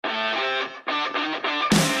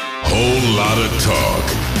Whole lot of talk.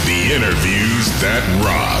 The interviews that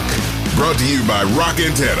rock. Brought to you by Rock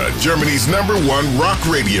Antenna, Germany's #1 rock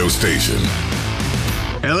radio station.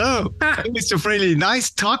 Hello, Mr. Frehley. Nice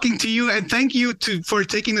talking to you, and thank you for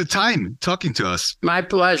taking the time talking to us. My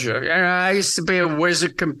pleasure. I used to be a whiz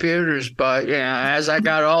at computers, but as I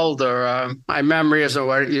got older, my memory isn't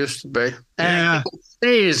what it used to be. And it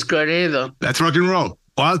is good either. That's rock and roll.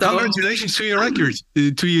 Well, congratulations to your record,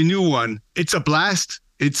 to your new one. It's a blast.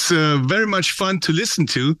 It's very much fun to listen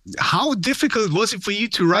to. How difficult was it for you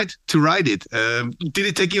to write it? Did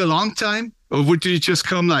it take you a long time, or did it just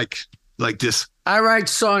come like this? I write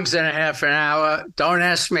songs in a half an hour. Don't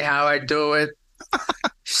ask me how I do it.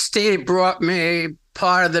 Steve brought me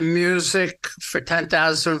part of the music for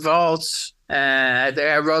 10,000 Volts. And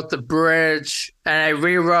I wrote the bridge, and I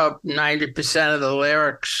rewrote 90% of the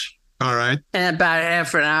lyrics. All right. In about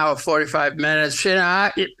half an hour, 45 minutes.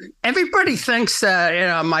 Everybody thinks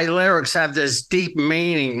that, my lyrics have this deep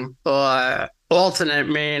meaning or alternate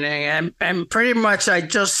meaning. And pretty much I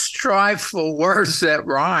just strive for words that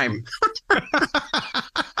rhyme.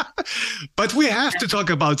 But we have to talk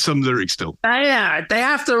about some lyrics, though. Yeah, they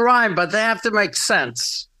have to rhyme, but they have to make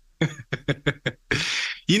sense.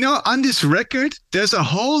 On this record, there's a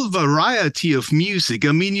whole variety of music.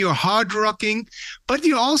 I mean, you're hard rocking, but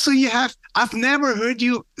I've never heard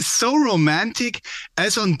you so romantic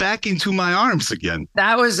as on Back Into My Arms Again.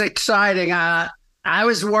 That was exciting. I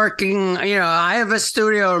was working, I have a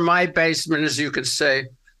studio in my basement, as you can see.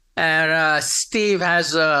 And Steve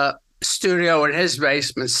has a studio in his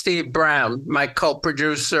basement. Steve Brown, my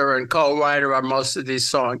co-producer and co-writer on most of these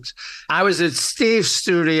songs. I was at Steve's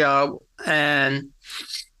studio, and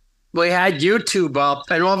we had YouTube up,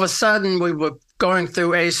 and all of a sudden we were going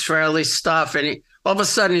through Ace Frehley's stuff, and all of a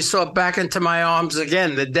sudden he saw Back Into My Arms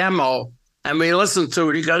Again, the demo, and we listened to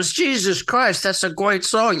it. He goes, Jesus Christ, that's a great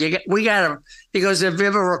song. He goes, have you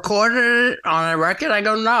ever recorded it on a record? I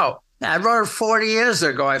go, no. I wrote it 40 years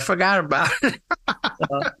ago. I forgot about it.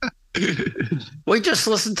 We just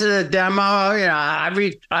listened to the demo.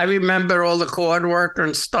 I remember all the chord work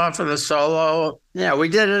and stuff and the solo. Yeah, we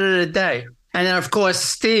did it in a day. And then, of course,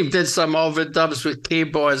 Steve did some overdubs with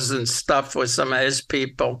keyboards and stuff with some of his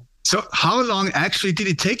people. So how long actually did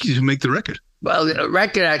it take you to make the record? Well, the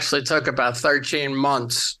record actually took about 13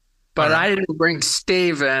 months. But I didn't bring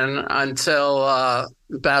Steve in until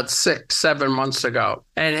about 6-7 months ago.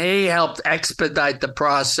 And he helped expedite the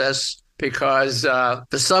process because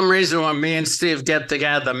for some reason when me and Steve get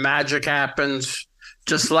together, magic happens.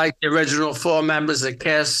 Just like the original 4 members of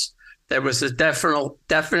KISS, there was a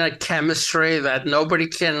definite chemistry that nobody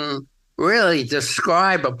can really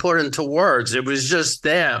describe or put into words. It was just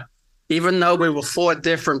there, even though we were 4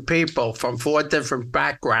 different people from 4 different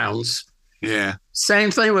backgrounds. Yeah.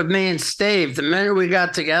 Same thing with me and Steve. The minute we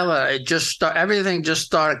got together, everything just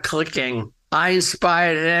started clicking. I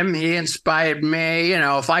inspired him. He inspired me.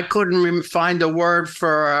 If I couldn't find a word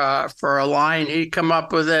for a line, he'd come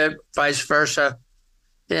up with it, vice versa.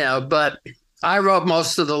 But I wrote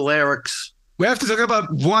most of the lyrics. We have to talk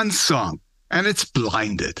about one song, and it's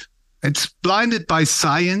Blinded. It's Blinded by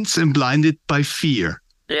Science and Blinded by Fear.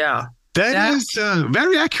 Yeah. That is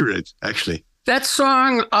very accurate, actually. That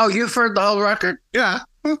song, you've heard the whole record? Yeah.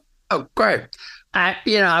 Oh, great.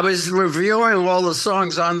 I was reviewing all the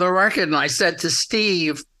songs on the record, and I said to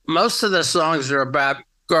Steve, most of the songs are about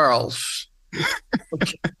girls,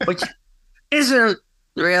 which isn't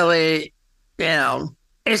really,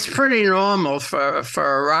 it's pretty normal for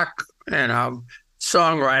a rock,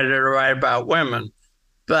 songwriter to write about women.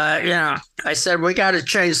 But, I said, we got to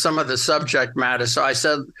change some of the subject matter. So I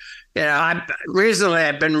said, recently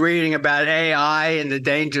I've been reading about AI and the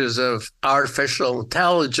dangers of artificial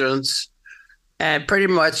intelligence. And pretty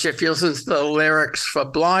much if you listen to the lyrics for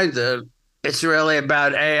Blinded, it's really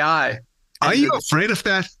about AI. Are you afraid of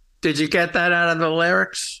that? Did you get that out of the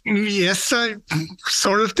lyrics? Yes, I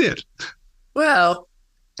sort of did. Well,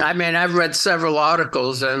 I've read several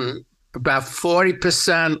articles, and about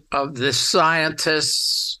 40% of the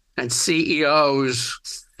scientists and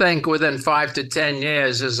CEOs think within 5 to 10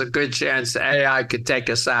 years there's a good chance that AI could take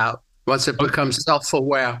us out once it becomes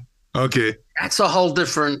self-aware. Okay. That's a whole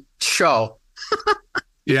different show.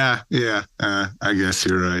 Yeah. I guess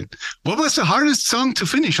you're right. What was the hardest song to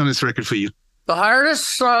finish on this record for you? The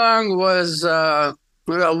hardest song was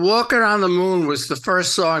Walking on the Moon was the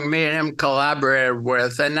first song me and him collaborated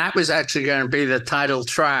with, and that was actually going to be the title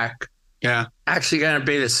track. Yeah. Actually going to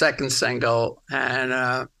be the second single. And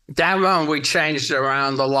that one we changed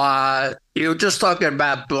around a lot. You were just talking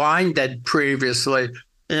about Blinded previously.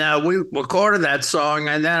 We recorded that song,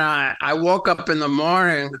 and then I woke up in the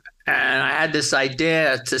morning and I had this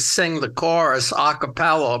idea to sing the chorus a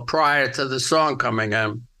cappella prior to the song coming in.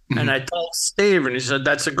 Mm-hmm. And I told Steve, and he said,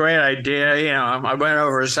 "That's a great idea." I went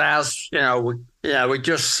over his house. We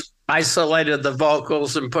just isolated the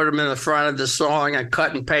vocals and put them in the front of the song and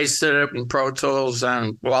cut and pasted it in Pro Tools,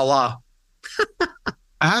 and voila.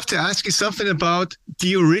 I have to ask you something about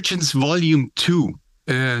the Origins Volume 2,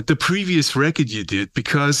 the previous record you did,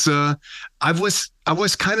 because I was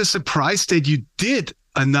kind of surprised that you did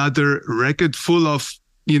another record full of,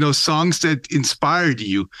 songs that inspired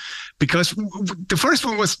you, because the first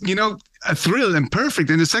one was, a thrill and perfect,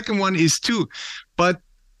 and the second one is too. But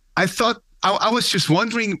I thought, I was just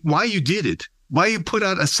wondering why you did it, why you put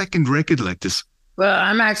out a second record like this. Well,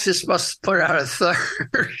 I'm actually supposed to put out a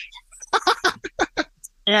third.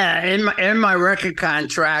 Yeah, in my record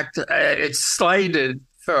contract, it's slated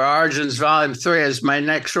for Origins Volume 3 as my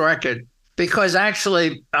next record, because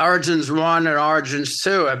actually Origins 1 and Origins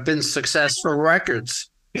 2 have been successful records.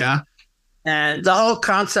 Yeah. And the whole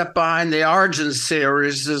concept behind the Origins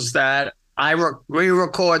series is that I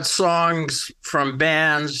re-record songs from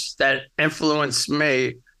bands that influenced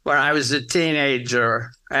me when I was a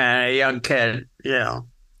teenager and a young kid,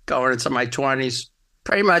 going into my 20s.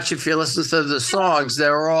 Pretty much, if you listen to the songs,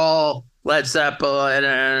 they're all Led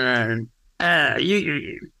Zeppelin, and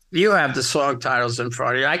you have the song titles in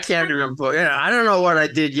front of you. I can't remember. I don't know what I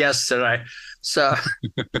did yesterday. So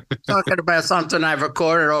talking about something I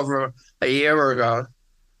recorded over a year ago.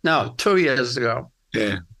 No, 2 years ago.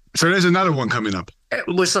 Yeah. So there's another one coming up.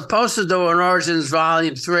 We're supposed to do an Origins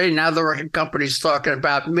Volume 3. Now the record company's talking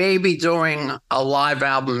about maybe doing a live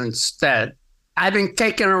album instead. I've been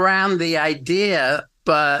kicking around the idea,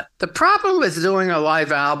 but the problem with doing a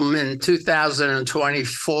live album in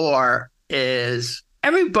 2024 is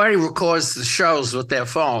everybody records the shows with their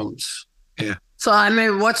phones. Yeah. So,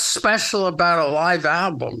 what's special about a live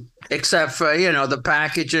album, except for, the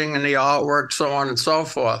packaging and the artwork, so on and so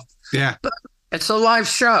forth. Yeah. But it's a live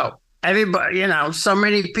show. Everybody, so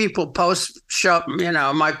many people post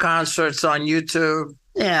my concerts on YouTube.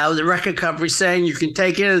 The record company saying you can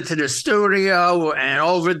take it into the studio and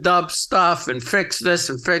overdub stuff and fix this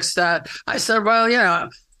and fix that. I said, well,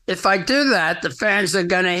 if I do that, the fans are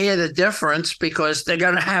going to hear the difference, because they're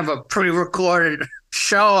going to have a pre-recorded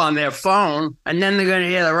show on their phone, and then they're going to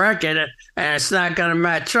hear the record, and it's not going to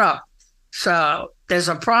match up. So there's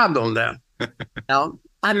a problem there.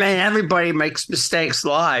 Everybody makes mistakes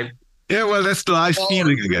live. Yeah, well, that's the live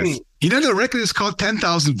feeling, I guess. The record is called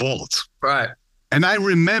 10,000 Volts. Right. And I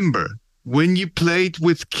remember when you played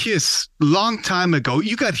with Kiss long time ago,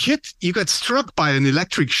 you got struck by an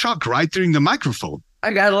electric shock right during the microphone.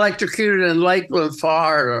 I got electrocuted in Lakeland,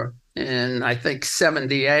 Florida in, I think,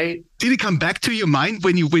 1978. Did it come back to your mind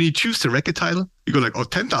when you choose the record title? You go like,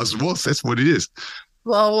 10,000 Volts, that's what it is.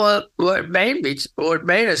 Well, what made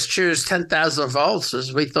us choose 10,000 Volts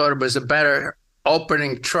is we thought it was a better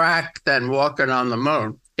opening track than Walking on the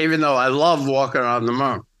Moon, even though I love Walking on the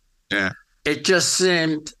Moon. Yeah. It just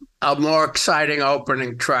seemed a more exciting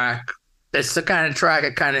opening track. It's the kind of track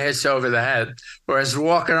that kind of hits you over the head, whereas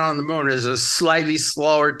Walking on the Moon is a slightly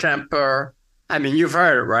slower tempo. You've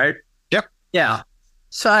heard it, right? Yep. Yeah.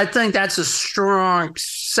 So I think that's a strong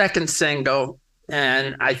second single,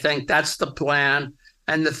 and I think that's the plan.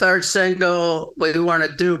 And the third single we want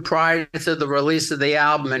to do prior to the release of the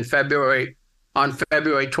album on February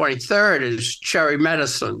 23rd is Cherry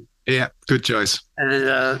Medicine. Yeah, good choice.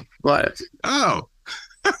 And what? Oh,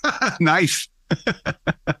 nice.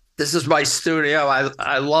 This is my studio.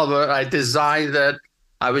 I love it. I designed it.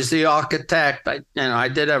 I was the architect. I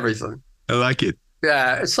did everything. I like it.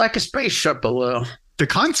 Yeah, it's like a spaceship a little. The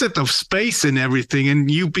concept of space and everything, and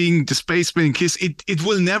you being the spaceman in Kiss, it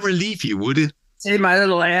will never leave you, would it? See my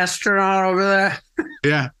little astronaut over there?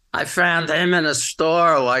 Yeah. I found him in a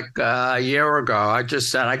store like a year ago. I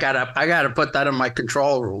just said, I gotta put that in my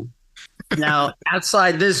control room. Now,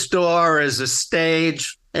 outside this door is a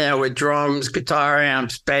stage, with drums, guitar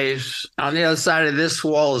amps, bass. On the other side of this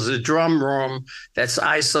wall is a drum room that's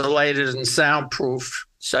isolated and soundproof,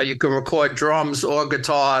 so you can record drums or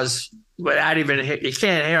guitars without you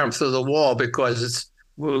can't hear them through the wall, because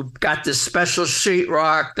we've got this special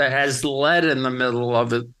sheetrock that has lead in the middle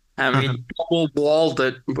of it. Double-walled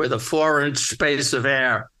it with a 4-inch space of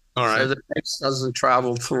air. All right. So the bass doesn't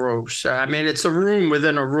travel through. So, it's a room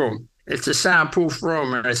within a room. It's a soundproof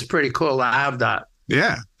room, and it's pretty cool to have that.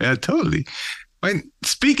 Yeah, totally.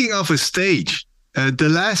 Speaking of a stage, the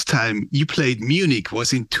last time you played Munich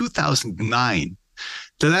was in 2009.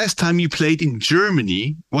 The last time you played in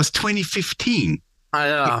Germany was 2015. I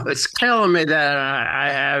know. It's killing me that I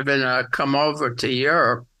haven't come over to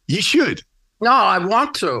Europe. You should. No, I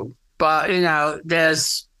want to. But,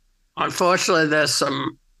 unfortunately,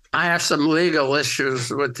 I have some legal issues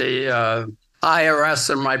with the IRS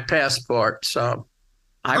and my passport. So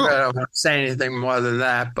I really don't want to say anything more than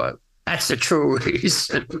that, but that's the true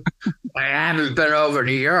reason. I haven't been over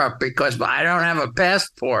to Europe because I don't have a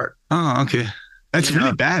passport. Oh, okay. That's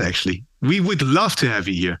really bad, actually. We would love to have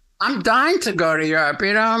you here. I'm dying to go to Europe.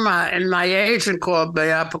 My agent called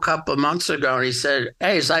me up a couple of months ago and he said,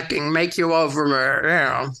 hey, I can make you over,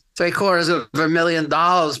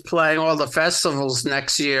 $750,000 playing all the festivals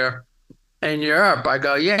next year in Europe. I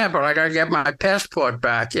go, yeah, but I got to get my passport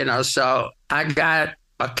back, So I got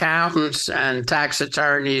accountants and tax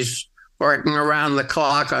attorneys working around the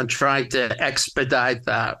clock on trying to expedite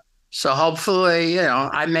that. So hopefully,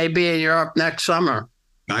 I may be in Europe next summer.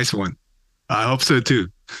 Nice one. I hope so too.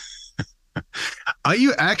 Are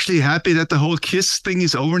you actually happy that the whole KISS thing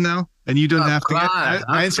is over now and you don't have to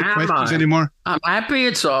answer questions anymore? I'm happy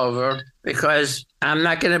it's over because I'm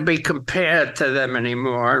not going to be compared to them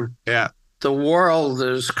anymore. Yeah. The world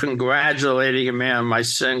is congratulating me on my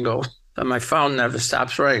single, and my phone never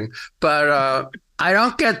stops ringing. But I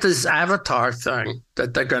don't get this Avatar thing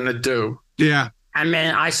that they're going to do. Yeah. I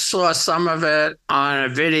mean, I saw some of it on a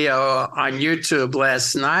video on YouTube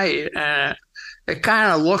last night, and it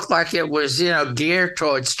kind of looked like it was, geared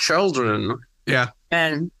towards children. Yeah.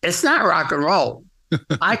 And it's not rock and roll.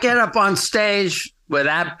 I get up on stage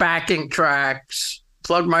without backing tracks,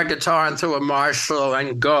 plug my guitar into a Marshall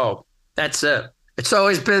and go. That's it. It's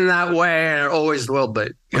always been that way and it always will be.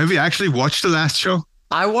 Have you actually watched the last show?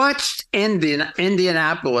 I watched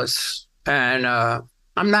Indianapolis and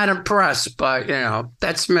I'm not impressed, but,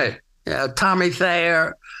 that's me. Tommy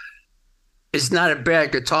Thayer is not a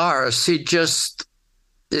bad guitarist. He just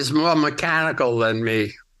is more mechanical than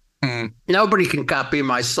me. Mm. Nobody can copy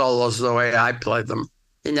my solos the way I play them,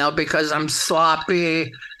 because I'm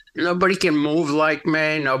sloppy. Nobody can move like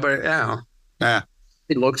me. Nobody, Yeah.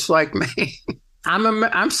 He looks like me.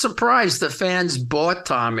 I'm surprised the fans bought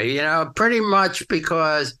Tommy, pretty much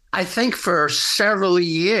because I think for several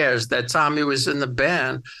years that Tommy was in the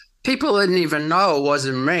band, people didn't even know it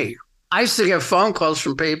wasn't me. I used to get phone calls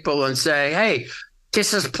from people and say, hey,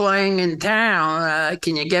 KISS is playing in town.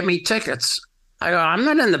 Can you get me tickets? I go, I'm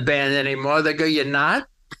not in the band anymore. They go, you're not?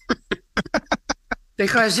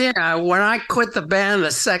 Because, when I quit the band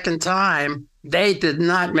the second time, they did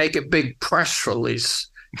not make a big press release.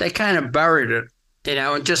 They kind of buried it,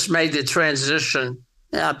 and just made the transition.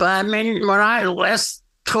 Yeah, but I mean, when last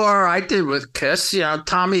tour I did with KISS,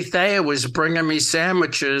 Tommy Thayer was bringing me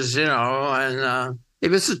sandwiches, and he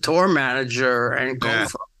was a tour manager and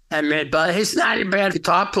but he's not a bad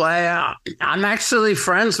guitar player. I'm actually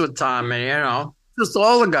friends with Tommy, just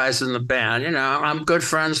all the guys in the band, I'm good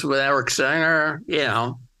friends with Eric Singer,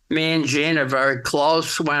 me and Gene are very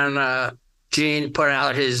close. When Gene put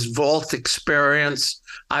out his Vault experience,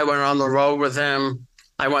 I went on the road with him.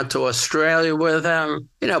 I went to Australia with him.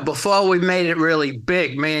 Before we made it really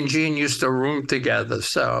big, me and Gene used to room together.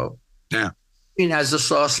 So yeah, Gene has a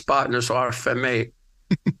soft spot in his heart for me.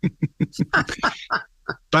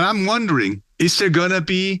 But I'm wondering, is there going to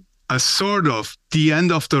be a sort of the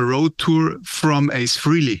end of the road tour from Ace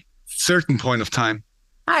Frehley, certain point of time?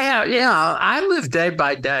 I live day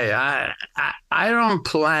by day. I don't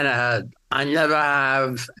plan ahead. I never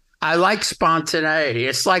have. I like spontaneity.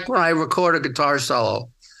 It's like when I record a guitar solo.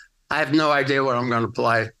 I have no idea what I'm going to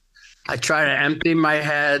play. I try to empty my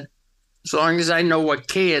head. As long as I know what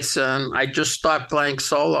key it's in, I just start playing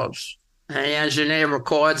solos. And the engineer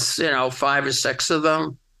records, 5 or 6 of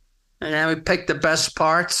them. And then we pick the best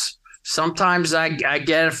parts. Sometimes I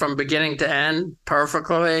get it from beginning to end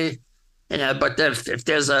perfectly. But if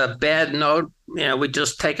there's a bad note, we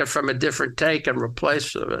just take it from a different take and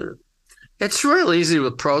replace it. It's real easy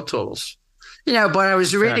with Pro Tools. But I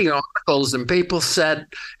was reading articles and people said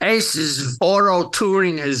Ace is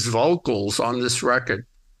auto-tuning his vocals on this record.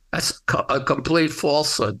 That's a complete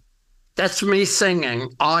falsehood. That's me singing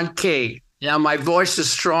on key. My voice is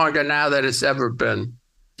stronger now than it's ever been.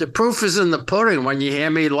 The proof is in the pudding when you hear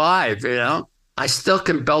me live, I still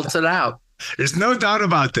can belt it out. There's no doubt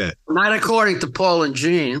about that. Not according to Paul and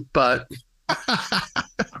Gene, but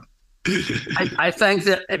I think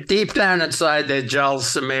that deep down inside, they're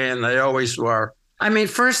jealous of me, and they always were. I mean,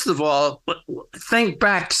 first of all, think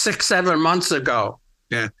back 6-7 months ago.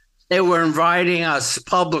 Yeah. They were inviting us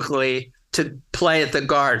publicly to play at the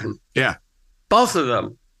Garden. Yeah. Both of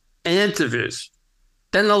them in interviews.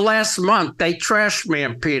 Then the last month, they trashed me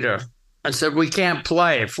and Peter and said, we can't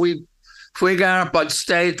play. If we got up on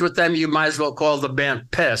stage with them, you might as well call the band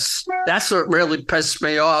Piss. That's what really pissed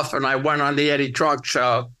me off. And I went on the Eddie Trunk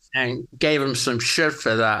show and gave him some shit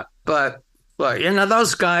for that. But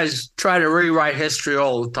those guys try to rewrite history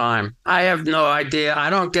all the time. I have no idea. I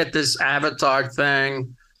don't get this Avatar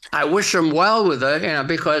thing. I wish them well with it,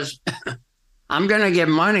 because I'm going to get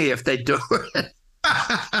money if they do it.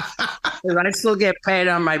 I still get paid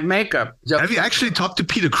on my makeup. Have you actually talked to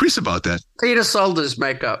Peter Criss about that? Peter sold his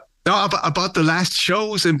makeup. No, about the last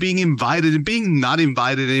shows and being invited and being not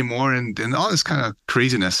invited anymore and all this kind of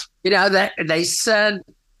craziness. They said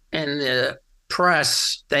in the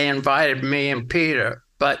press they invited me and Peter,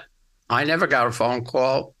 but I never got a phone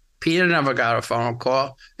call. Peter never got a phone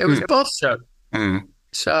call. It was bullshit.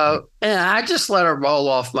 So I just let it roll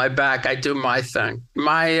off my back. I do my thing.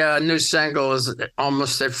 My new single is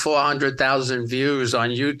almost at 400,000 views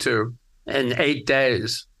on YouTube in 8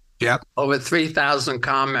 days. Yep. Over 3,000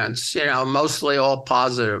 comments, mostly all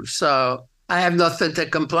positive. So I have nothing to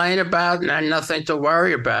complain about and nothing to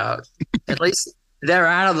worry about. At least they're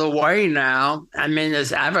out of the way now. I mean,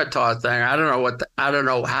 this Avatar thing, I don't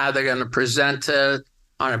know how they're going to present it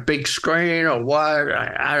on a big screen or what.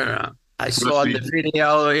 I don't know. I saw in the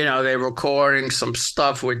video, they're recording some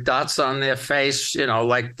stuff with dots on their face,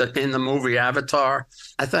 like in the movie Avatar.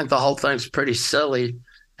 I think the whole thing's pretty silly.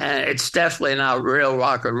 And it's definitely not real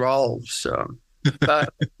rock and roll. So,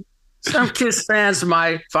 but some Kiss fans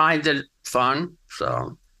might find it fun.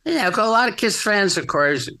 So, a lot of Kiss fans are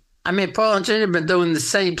crazy. I mean, Paul and Ginny have been doing the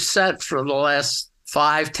same set for the last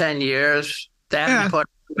 5-10 years. They haven't put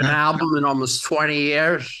an album in almost 20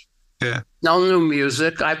 years. Yeah. No new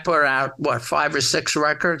music. I put out, 5 or 6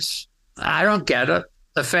 records. I don't get it.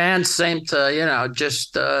 The fans seem to,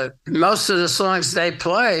 just most of the songs they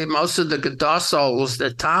play, most of the guitar solos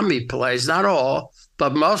that Tommy plays, not all,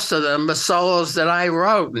 but most of them are solos that I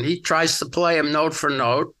wrote, and he tries to play them note for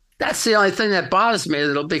note. That's the only thing that bothers me a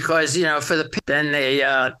little because, then they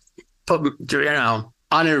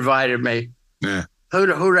uninvited me. Yeah. Who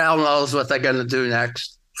the hell knows what they're going to do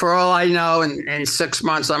next? For all I know, in 6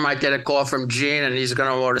 months, I might get a call from Gene and he's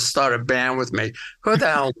going to want to start a band with me. Who the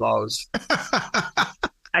hell knows?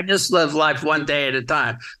 I just live life one day at a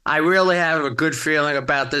time. I really have a good feeling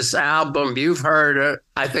about this album. You've heard it.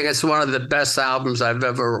 I think it's one of the best albums I've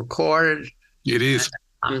ever recorded. It is.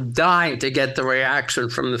 I'm dying to get the reaction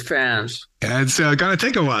from the fans. Yeah, it's going to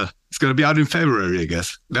take a while. It's going to be out in February, I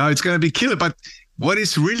guess. No, it's going to be killer. But what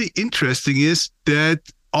is really interesting is that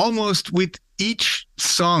almost with each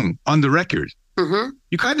song on the record,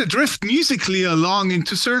 you kind of drift musically along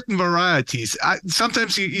into certain varieties.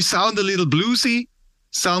 Sometimes you sound a little bluesy.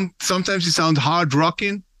 Sometimes you sound hard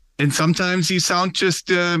rocking, and sometimes you sound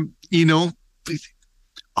just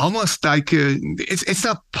almost like it's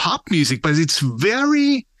not pop music, but it's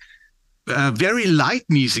very very light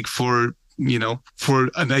music for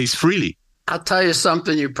Ace Frehley. I'll tell you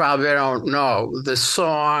something you probably don't know. The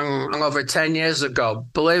song over 10 years ago,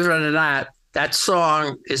 believe it or not, that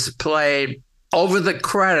song is played over the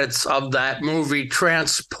credits of that movie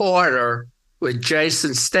Transporter with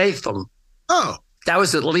Jason Statham. Oh. That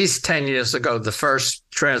was at least 10 years ago, the first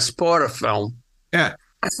Transporter film. Yeah.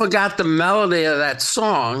 I forgot the melody of that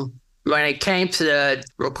song. When it came to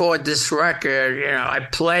record this record, I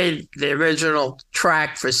played the original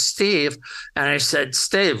track for Steve, and I said,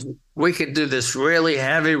 Steve, we could do this really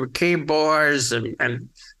heavy with keyboards and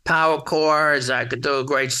power chords. I could do a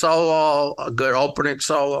great solo, a good opening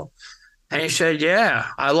solo. And he said, yeah,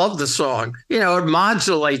 I love the song. It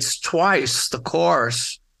modulates twice the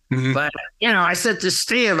chorus. Mm-hmm. But, I said to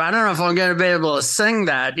Steve, I don't know if I'm going to be able to sing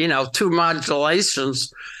that, 2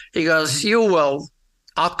 modulations. He goes, you will.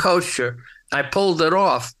 I'll coach you. I pulled it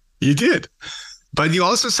off. You did. But you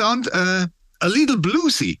also sound a little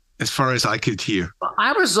bluesy, as far as I could hear.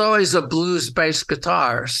 I was always a blues-based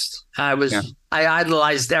guitarist. I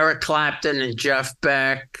idolized Eric Clapton and Jeff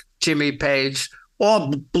Beck, Jimmy Page, all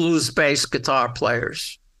blues-based guitar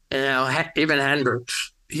players. Even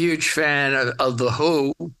Hendrix. Huge fan of The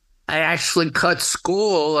Who. I actually cut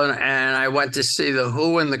school and I went to see The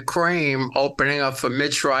Who and the Cream opening up for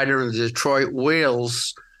Mitch Ryder and the Detroit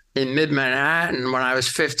Wheels in mid-Manhattan when I was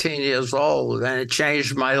 15 years old. And it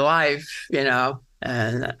changed my life, and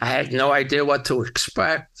I had no idea what to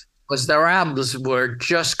expect because their albums were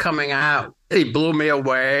just coming out. They blew me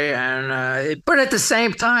away. But at the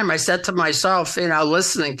same time, I said to myself,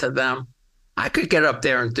 listening to them, I could get up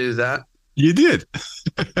there and do that. You did.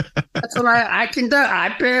 That's what I can do.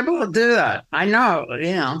 I'd be able to do that. I know,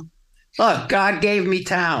 Look, God gave me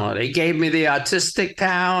talent. He gave me the artistic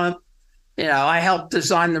talent. I helped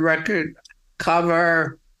design the record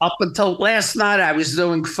cover. Up until last night, I was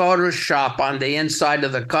doing Photoshop on the inside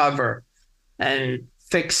of the cover and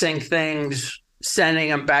fixing things, sending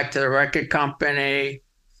them back to the record company.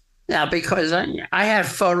 Now, because I had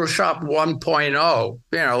Photoshop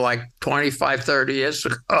 1.0, like 25, 30 years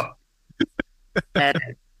ago. And,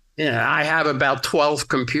 I have about 12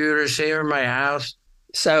 computers here in my house.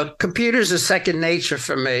 So computers are second nature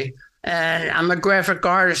for me. And I'm a graphic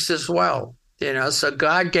artist as well. So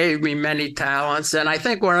God gave me many talents. And I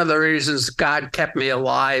think one of the reasons God kept me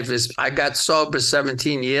alive is I got sober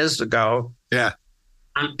 17 years ago. Yeah.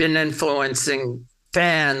 I've been influencing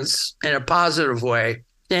fans in a positive way.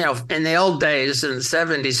 In the old days, in the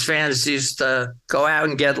 70s, fans used to go out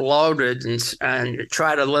and get loaded and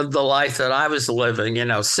try to live the life that I was living,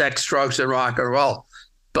 sex, drugs, and rock and roll.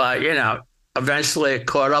 But, eventually it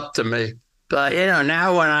caught up to me. But,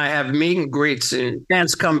 now when I have meet and greets and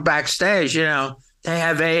fans come backstage, they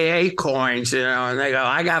have AA coins, and they go,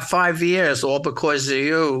 I got 5 years all because of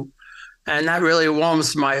you. And that really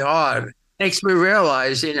warms my heart. Makes me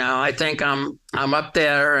realize, I think I'm up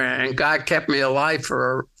there and God kept me alive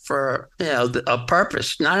for a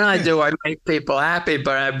purpose. Not only do I make people happy,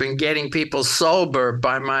 but I've been getting people sober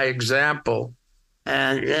by my example.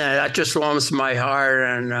 And that just warms my heart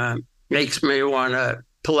and makes me want to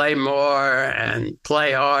play more and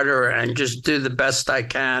play harder and just do the best I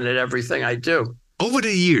can at everything I do. Over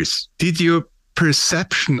the years, did your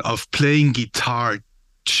perception of playing guitar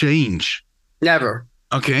change? Never.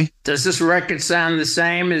 Okay. Does this record sound the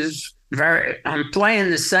same? I'm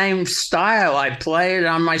playing the same style I played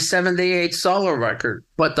on my 78 solo record,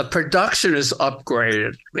 but the production is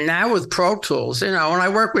upgraded. Now with Pro Tools, when I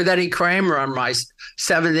worked with Eddie Kramer on my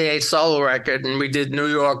 78 solo record, and we did New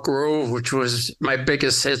York Groove, which was my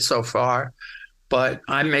biggest hit so far, but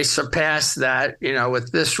I may surpass that,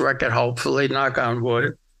 with this record, hopefully, knock on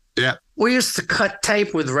wood. Yeah. We used to cut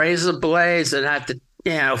tape with razor blades and had to,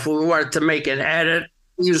 if we wanted to make an edit,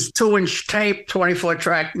 use 2-inch tape,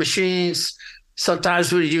 24-track machines.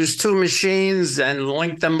 Sometimes we'd use 2 machines and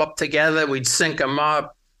link them up together. We'd sync them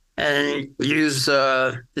up and use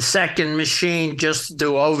the second machine just to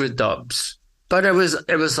do overdubs. But it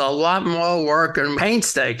was a lot more work and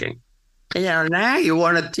painstaking. Now you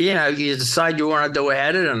want to, you decide you want to do an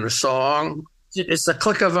edit on a song. It's a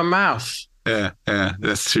click of a mouse. Yeah,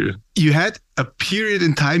 that's true. You had a period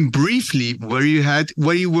in time briefly where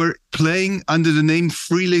you were playing under the name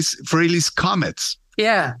Frehley's Comets.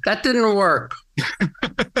 Yeah, that didn't work.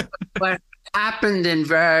 What happened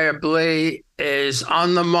invariably is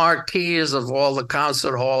on the marquees of all the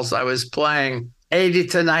concert halls I was playing, 80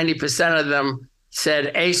 to 90% of them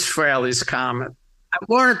said Ace Frehley's Comet. I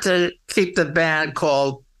wanted to keep the band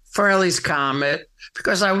called Frehley's Comet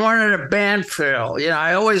because I wanted a band feel.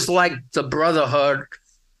 I always liked the brotherhood,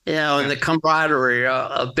 and the camaraderie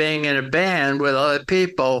of being in a band with other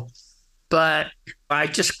people. But I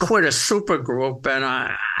just quit a super group, and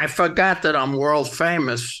I forgot that I'm world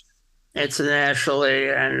famous internationally,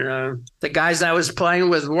 and the guys I was playing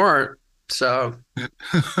with weren't. So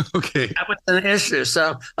okay, that was an issue.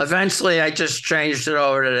 So eventually I just changed it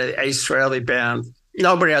over to the Ace Frehley Band.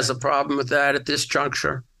 Nobody has a problem with that at this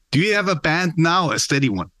juncture. Do you have a band now, a steady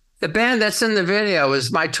one? The band that's in the video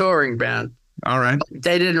is my touring band. All right.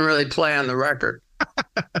 They didn't really play on the record.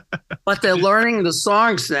 But they're learning the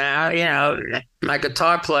songs now. My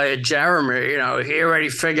guitar player, Jeremy, he already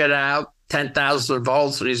figured out 10,000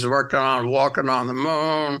 volts and he's working on Walking on the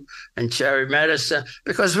Moon and Cherry Medicine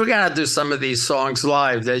because we got to do some of these songs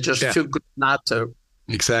live. They're just too good not to.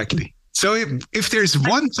 Exactly. So if there's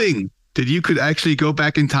one thing that you could actually go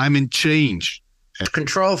back in time and change.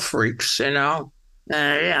 Control freaks, they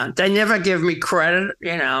never give me credit,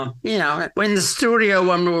 in the studio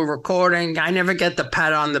when we were recording, I never get the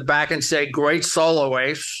pat on the back and say, great solo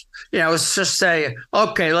Ace. It's just say,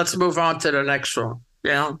 okay, let's move on to the next one.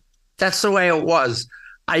 That's the way it was.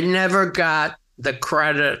 I never got the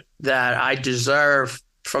credit that I deserve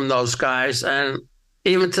from those guys. And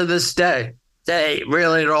even to this day, they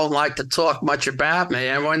really don't like to talk much about me.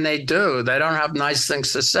 And when they do, they don't have nice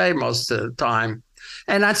things to say most of the time.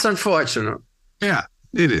 And that's unfortunate. Yeah,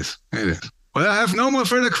 it is. Well, I have no more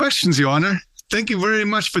further questions, Your Honor. Thank you very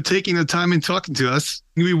much for taking the time and talking to us.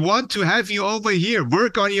 We want to have you over here.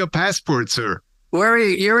 Work on your passport, sir. Where are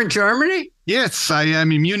you? You're in Germany? Yes, I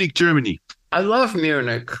am in Munich, Germany. I love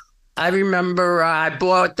Munich. I remember I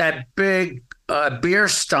bought that big beer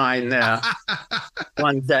stein there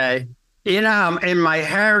one day. In my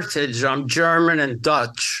heritage, I'm German and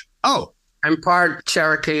Dutch. Oh. I'm part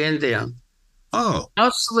Cherokee Indian. Oh.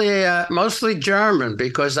 Mostly German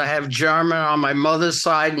because I have German on my mother's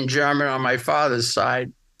side and German on my father's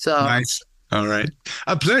side. So nice. All right.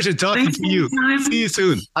 A pleasure talking to you. See you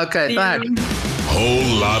soon. Okay, bye.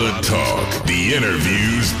 Whole lot of talk. The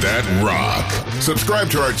interviews that rock. Subscribe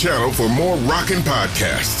to our channel for more rockin'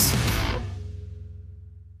 podcasts.